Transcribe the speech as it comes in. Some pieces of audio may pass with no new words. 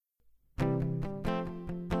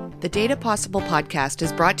The Data Possible podcast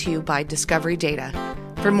is brought to you by Discovery Data.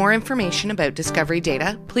 For more information about Discovery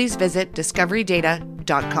Data, please visit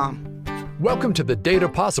discoverydata.com. Welcome to the Data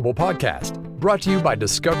Possible podcast, brought to you by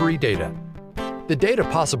Discovery Data. The Data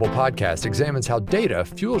Possible podcast examines how data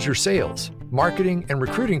fuels your sales, marketing, and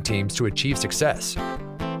recruiting teams to achieve success.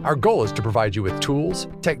 Our goal is to provide you with tools,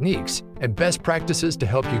 techniques, and best practices to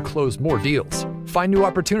help you close more deals, find new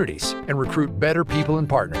opportunities, and recruit better people and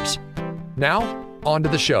partners. Now, on to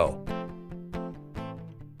the show.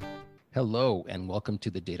 Hello, and welcome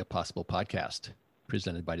to the Data Possible podcast,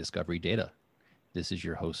 presented by Discovery Data. This is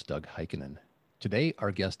your host, Doug Heikkinen. Today,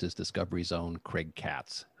 our guest is Discovery's own Craig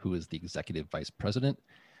Katz, who is the Executive Vice President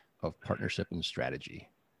of Partnership and Strategy.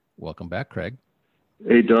 Welcome back, Craig.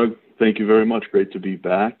 Hey, Doug. Thank you very much. Great to be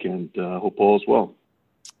back, and hope all is well.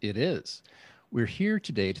 It is. We're here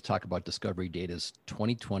today to talk about Discovery Data's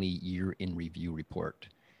 2020 Year in Review report.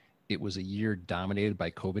 It was a year dominated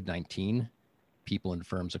by COVID-19. People and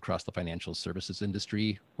firms across the financial services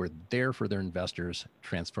industry were there for their investors,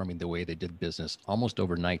 transforming the way they did business almost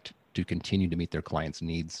overnight to continue to meet their clients'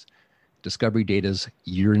 needs. Discovery Data's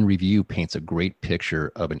Year in Review paints a great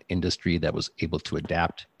picture of an industry that was able to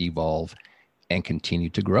adapt, evolve, and continue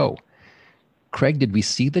to grow. Craig, did we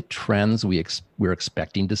see the trends we're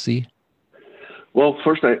expecting to see? Well,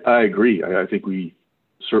 first, I agree. I think we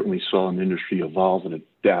certainly saw an industry evolve and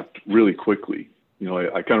adapt really quickly. You know,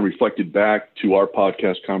 I kind of reflected back to our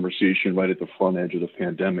podcast conversation right at the front edge of the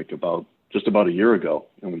pandemic about a year ago,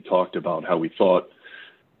 and we talked about how we thought,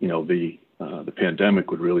 you know, the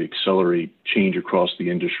pandemic would really accelerate change across the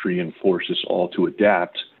industry and force us all to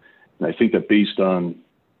adapt. And I think that based on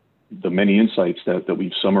the many insights that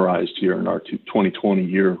we've summarized here in our 2020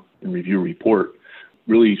 Year in Review report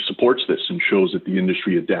really supports this and shows that the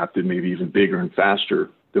industry adapted maybe even bigger and faster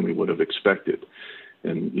than we would have expected.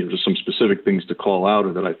 And, you know, just some specific things to call out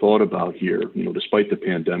or that I thought about here, you know, despite the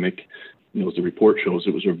pandemic, you know, as the report shows,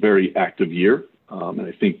 it was a very active year. And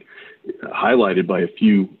I think highlighted by a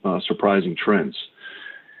few surprising trends.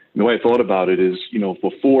 And the way I thought about it is, you know,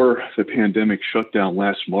 before the pandemic shut down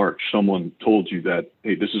last March, someone told you that,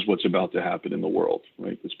 hey, this is what's about to happen in the world,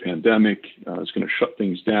 right? This pandemic is going to shut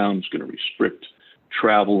things down. It's going to restrict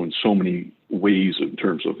travel in so many ways in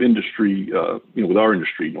terms of industry, you know, with our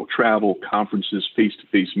industry, you know, travel, conferences,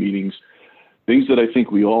 face-to-face meetings, things that I think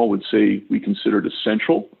we all would say we considered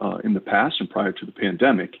essential in the past and prior to the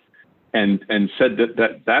pandemic, and said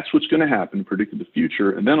that's what's going to happen, predicted the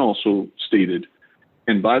future, and then also stated,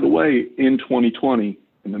 and by the way, in 2020,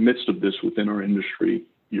 in the midst of this within our industry,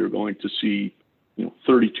 you're going to see, you know,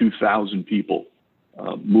 32,000 people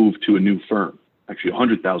move to a new firm, actually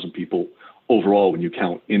 100,000 people overall when you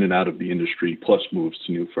count in and out of the industry plus moves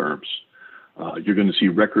to new firms. You're going to see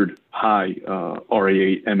record high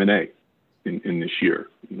RIA M&A in this year.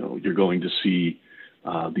 You know, you're going to see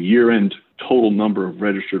the year-end total number of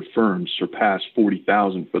registered firms surpass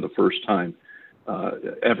 40,000 for the first time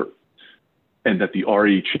ever. And that the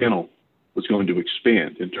RIA channel was going to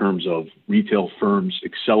expand in terms of retail firms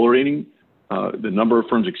accelerating, the number of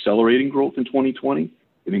firms accelerating growth in 2020.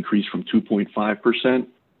 It increased from 2.5%.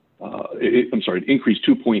 It increased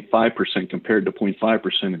 2.5% compared to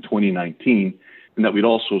 0.5% in 2019, and that we'd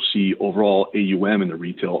also see overall AUM in the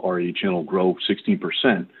retail RIA channel grow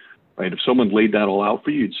 16%. Right? If someone laid that all out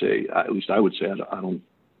for you, you'd say, at least I would say,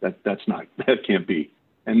 that can't be.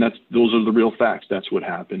 And those are the real facts. That's what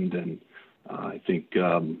happened, and I think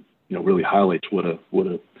you know, really highlights what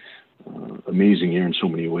a amazing year in so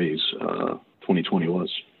many ways 2020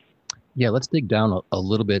 was. Yeah, let's dig down a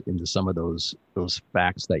little bit into some of those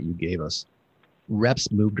facts that you gave us.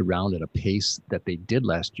 Reps moved around at a pace that they did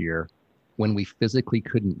last year when we physically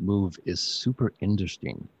couldn't move is super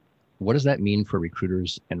interesting. What does that mean for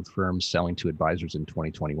recruiters and firms selling to advisors in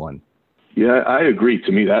 2021? Yeah, I agree.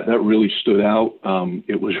 To me, that really stood out.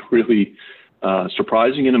 It was really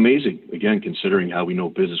surprising and amazing, again, considering how we know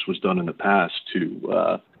business was done in the past,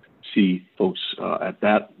 to see folks at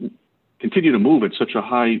that continue to move at such a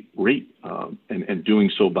high rate, and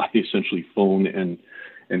doing so by essentially phone and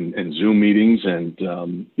Zoom meetings. And,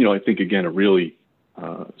 you know, I think, again, it really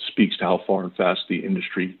speaks to how far and fast the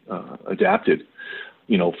industry adapted,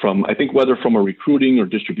 you know, I think whether from a recruiting or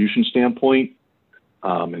distribution standpoint,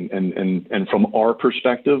 and from our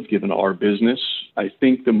perspective, given our business, I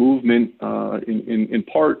think the movement in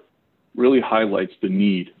part really highlights the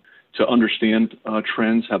need to understand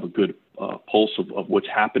trends, have a good pulse of what's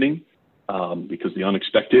happening, because the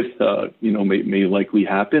unexpected, you know, may likely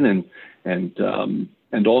happen,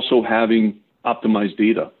 and also having optimized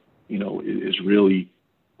data, you know, is really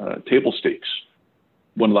table stakes.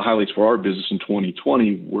 One of the highlights for our business in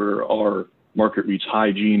 2020 were our market reach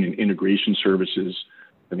hygiene and integration services.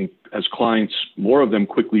 I think as clients, more of them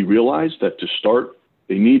quickly realized that to start,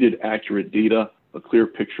 they needed accurate data, a clear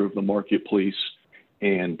picture of the marketplace.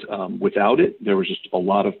 And without it, there was just a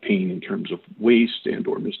lot of pain in terms of waste and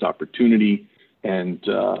or missed opportunity. And,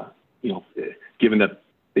 given that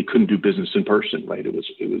they couldn't do business in person, right? It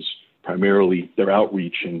was primarily their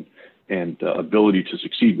outreach and ability to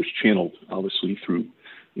succeed was channeled obviously through,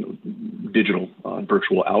 digital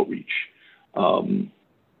virtual outreach.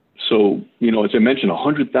 So, as I mentioned,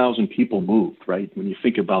 100,000 people moved, right? When you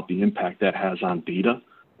think about the impact that has on data,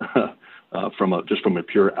 from a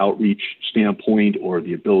pure outreach standpoint, or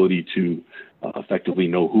the ability to effectively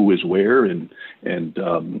know who is where, and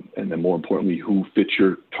then more importantly, who fits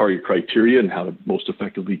your target criteria and how to most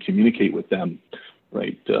effectively communicate with them,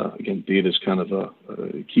 right? Again, data is kind of a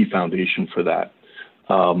key foundation for that.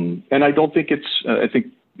 And I don't think I think,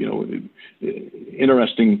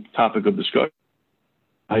 interesting topic of discussion.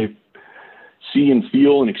 I see and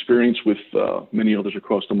feel and experience with many others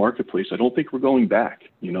across the marketplace. I don't think we're going back.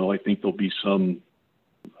 I think there'll be some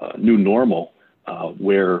new normal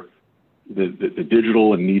where the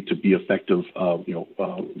digital and need to be effective,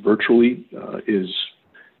 virtually is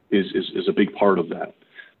a big part of that.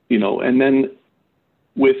 And then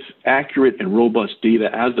with accurate and robust data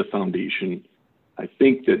as the foundation, I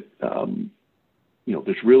think that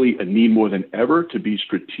there's really a need more than ever to be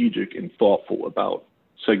strategic and thoughtful about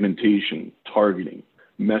segmentation, targeting,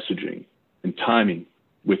 messaging, and timing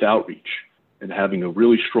with outreach, and having a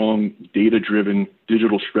really strong data-driven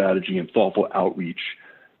digital strategy and thoughtful outreach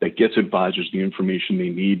that gets advisors the information they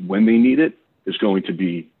need when they need it is going to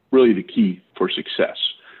be really the key for success.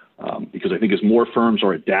 Because I think as more firms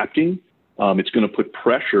are adapting, it's going to put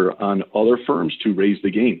pressure on other firms to raise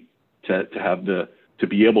the game, to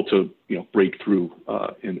be able to break through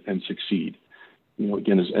and succeed.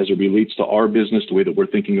 Again, as it relates to our business, the way that we're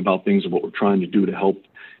thinking about things and what we're trying to do to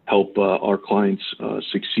help our clients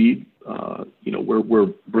succeed, we're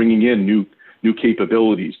bringing in new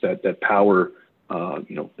capabilities that power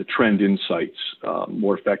the trend insights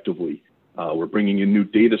more effectively. We're bringing in new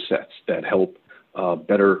data sets that help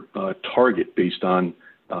better target based on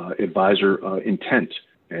advisor intent,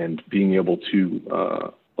 and being able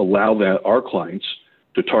to allow our clients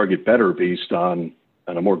to target better based on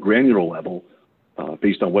a more granular level,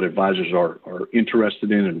 based on what advisors are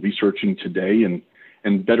interested in and researching today,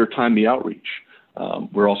 and better time the outreach.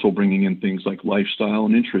 We're also bringing in things like lifestyle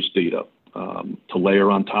and interest data to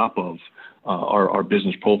layer on top of our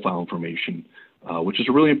business profile information, which is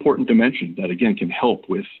a really important dimension that, again, can help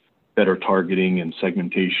with better targeting and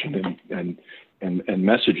segmentation and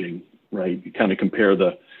messaging, right? You kind of compare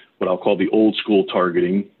what I'll call the old school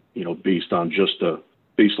targeting, based on just the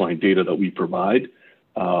baseline data that we provide.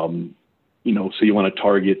 So you want to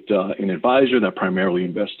target an advisor that primarily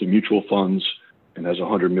invests in mutual funds and has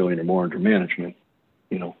 $100 million or more under management.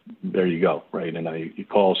 There you go, right? And you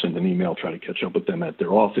call, send an email, try to catch up with them at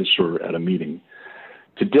their office or at a meeting.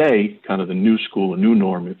 Today, kind of the new school, a new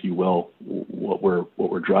norm, if you will, what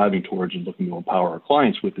we're driving towards and looking to empower our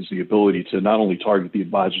clients with is the ability to not only target the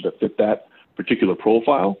advisors that fit that particular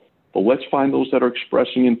profile, but let's find those that are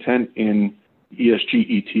expressing intent in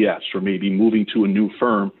ESG ETFs, or maybe moving to a new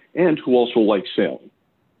firm, and who also like sailing,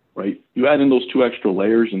 right? You add in those two extra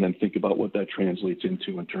layers and then think about what that translates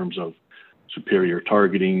into in terms of superior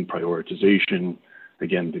targeting, prioritization,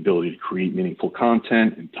 again, the ability to create meaningful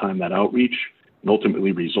content and time that outreach, and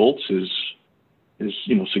ultimately results is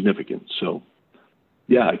significant. So,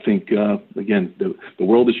 yeah, I think, again, the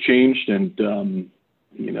world has changed, and,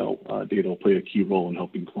 data will play a key role in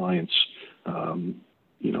helping clients,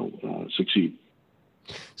 succeed.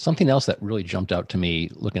 Something else that really jumped out to me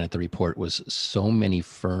looking at the report was so many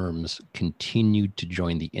firms continued to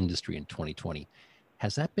join the industry in 2020.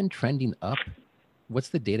 Has that been trending up? What's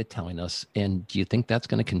the data telling us? And do you think that's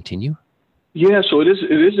going to continue? Yeah, so it is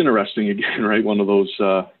interesting, again, right? One of those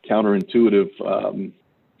counterintuitive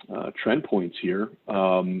trend points here.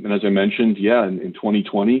 And as I mentioned, in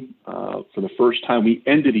 2020, for the first time, we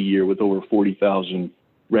ended a year with over 40,000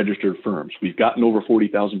 registered firms. We've gotten over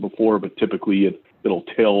 40,000 before, but typically it'll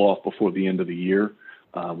tail off before the end of the year.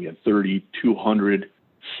 We had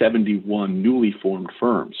 3,271 newly formed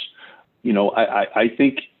firms. I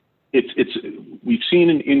think we've seen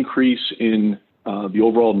an increase in the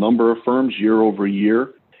overall number of firms year over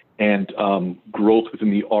year, and growth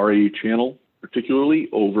within the RIA channel, particularly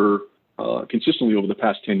consistently over the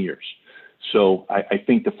past 10 years. So I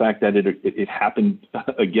think the fact that it happened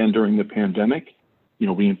again during the pandemic,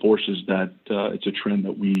 reinforces that it's a trend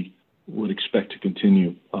that we would expect to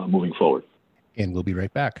continue moving forward. And we'll be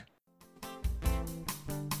right back.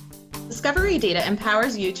 Discovery Data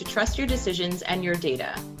empowers you to trust your decisions and your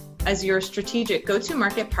data. As your strategic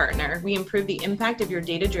go-to-market partner, we improve the impact of your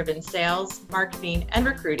data-driven sales, marketing, and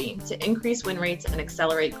recruiting to increase win rates and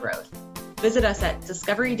accelerate growth. Visit us at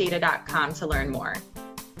discoverydata.com to learn more.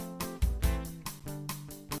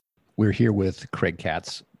 We're here with Craig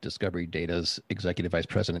Katz, Discovery Data's Executive Vice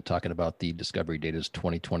President, talking about the Discovery Data's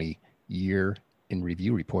 2020 Year in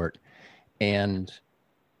Review report. And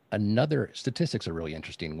statistics are really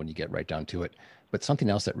interesting when you get right down to it, but something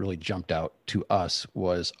else that really jumped out to us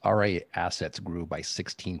was RA assets grew by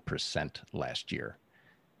 16% last year.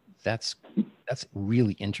 That's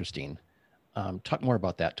really interesting. Talk more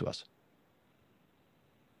about that to us.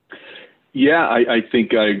 Yeah, I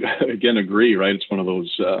think I, again, agree, right? It's one of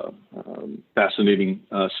those fascinating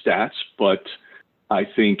stats, but I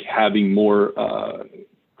think having more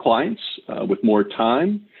clients with more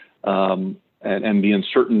time and the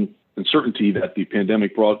uncertainty that the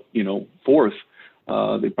pandemic brought, forth,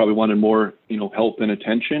 they probably wanted more, help and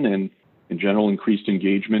attention, and in general, increased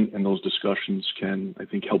engagement. And those discussions can, I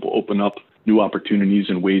think, help open up new opportunities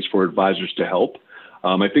and ways for advisors to help.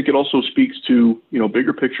 I think it also speaks to,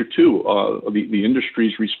 bigger picture too, the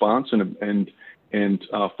industry's response and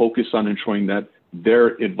focus on ensuring that their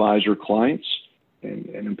advisor clients and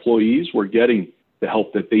employees were getting the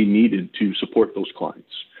help that they needed to support those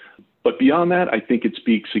clients. But beyond that, I think it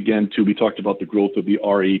speaks again to, we talked about the growth of the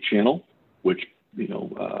RA channel, which,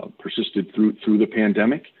 persisted through the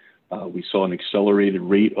pandemic. We saw an accelerated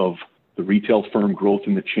rate of the retail firm growth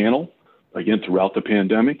in the channel, again, throughout the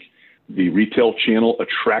pandemic. The retail channel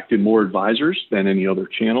attracted more advisors than any other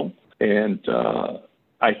channel. And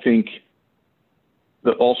I think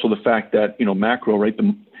that also the fact that, macro, right,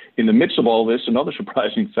 in the midst of all this, another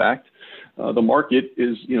surprising fact, the market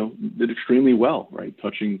is, did extremely well, right,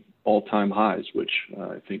 touching all-time highs, which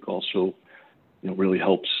I think also, really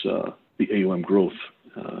helps the AUM growth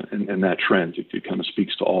and that trend. It kind of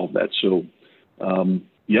speaks to all of that. So,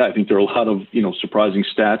 I think there are a lot of, surprising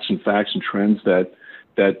stats and facts and trends that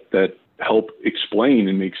help explain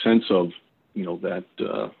and make sense of, that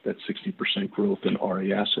 60% growth in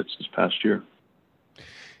RA assets this past year.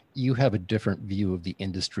 You have a different view of the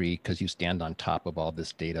industry because you stand on top of all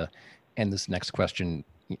this data. And this next question,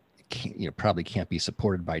 probably can't be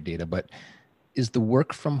supported by data, but is the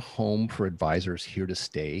work from home for advisors here to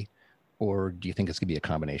stay, or do you think it's going to be a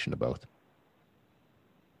combination of both?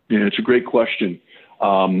 Yeah, it's a great question.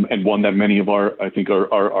 And one that many of our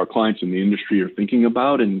clients in the industry are thinking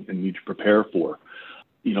about and need to prepare for.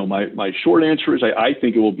 My short answer is I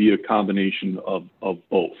think it will be a combination of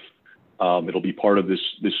both. It'll be part of this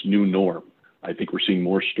new norm. I think we're seeing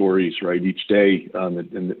more stories, right, each day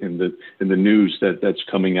in the news that's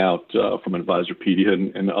coming out from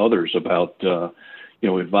Advisorpedia and others about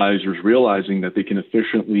advisors realizing that they can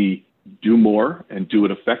efficiently do more and do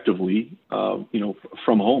it effectively,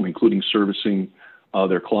 from home, including servicing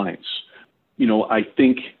their clients. I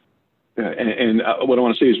think, and what I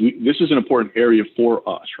want to say is this is an important area for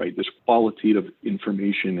us, right? This qualitative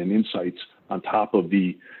information and insights on top of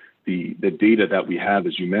the data that we have,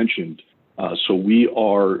 as you mentioned. So we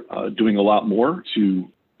are doing a lot more to,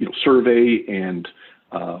 survey and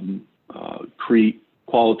create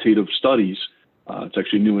qualitative studies. It's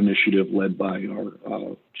actually a new initiative led by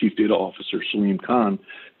our Chief Data Officer, Salim Khan,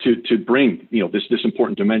 to bring, this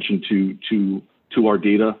important dimension to our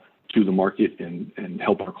data, to the market, and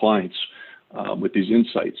help our clients with these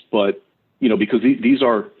insights. But, because these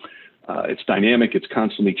are, it's dynamic, it's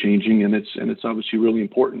constantly changing, and it's obviously really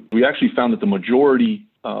important. We actually found that the majority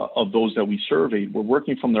of those that we surveyed were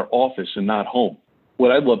working from their office and not home.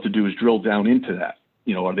 What I'd love to do is drill down into that.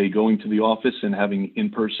 Are they going to the office and having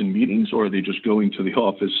in-person meetings, or are they just going to the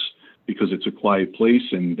office because it's a quiet place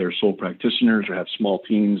and they're sole practitioners or have small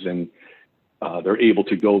teams and they're able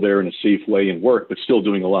to go there in a safe way and work, but still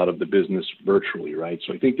doing a lot of the business virtually, right?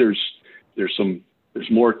 So I think there's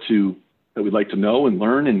more that we'd like to know and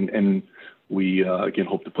learn, and we again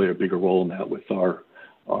hope to play a bigger role in that with our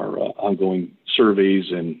ongoing surveys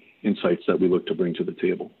and insights that we look to bring to the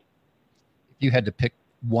table. If you had to pick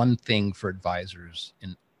one thing for advisors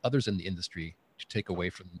and others in the industry to take away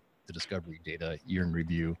from the Discovery Data Year in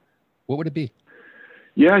Review, what would it be?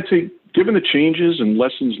 Yeah, I'd say given the changes and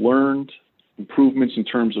lessons learned, improvements in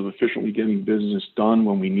terms of efficiently getting business done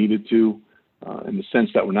when we needed to, in the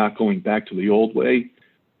sense that we're not going back to the old way,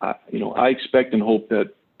 I expect and hope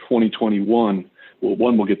that 2021,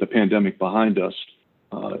 we'll get the pandemic behind us,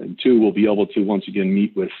 and two, we'll be able to once again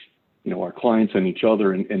meet with, our clients and each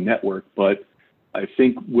other and network. But I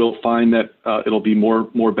think we'll find that it'll be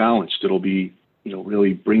more balanced. It'll be,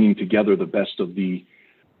 really bringing together the best of the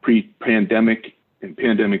pre-pandemic and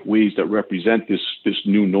pandemic ways that represent this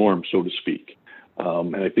new norm, so to speak.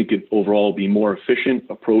 And I think it overall will be a more efficient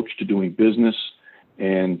approach to doing business,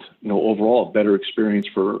 and overall a better experience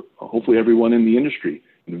for hopefully everyone in the industry,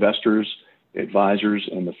 investors, advisors,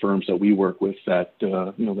 and the firms that we work with that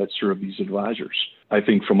that serve these advisors. I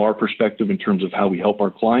think from our perspective, in terms of how we help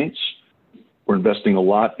our clients, we're investing a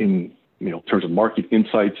lot in terms of market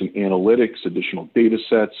insights and analytics, additional data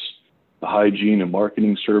sets, the hygiene and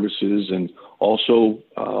marketing services, and also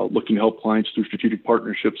looking to help clients through strategic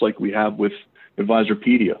partnerships like we have with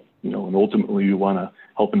Advisorpedia. And ultimately we want to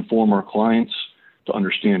help inform our clients to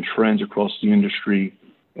understand trends across the industry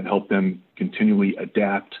and help them continually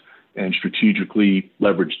adapt and strategically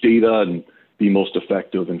leverage data and be most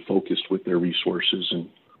effective and focused with their resources and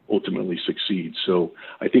ultimately succeed. So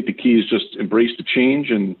I think the key is just embrace the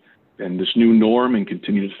change and this new norm and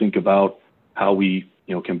continue to think about how we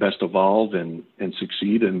can best evolve and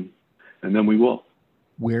succeed, and then we will.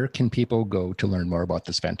 Where can people go to learn more about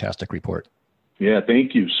this fantastic report? Yeah,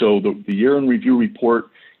 thank you. So the Year in Review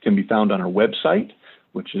report can be found on our website,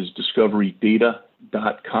 which is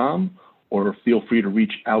discoverydata.com, or feel free to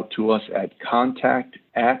reach out to us at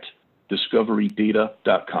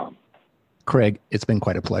contact@discoverydata.com. Craig, it's been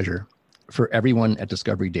quite a pleasure. For everyone at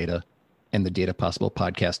Discovery Data and the Data Possible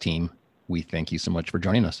podcast team, we thank you so much for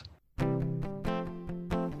joining us.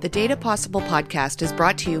 The Data Possible podcast is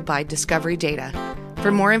brought to you by Discovery Data.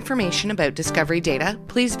 For more information about Discovery Data,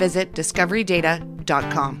 please visit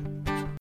discoverydata.com.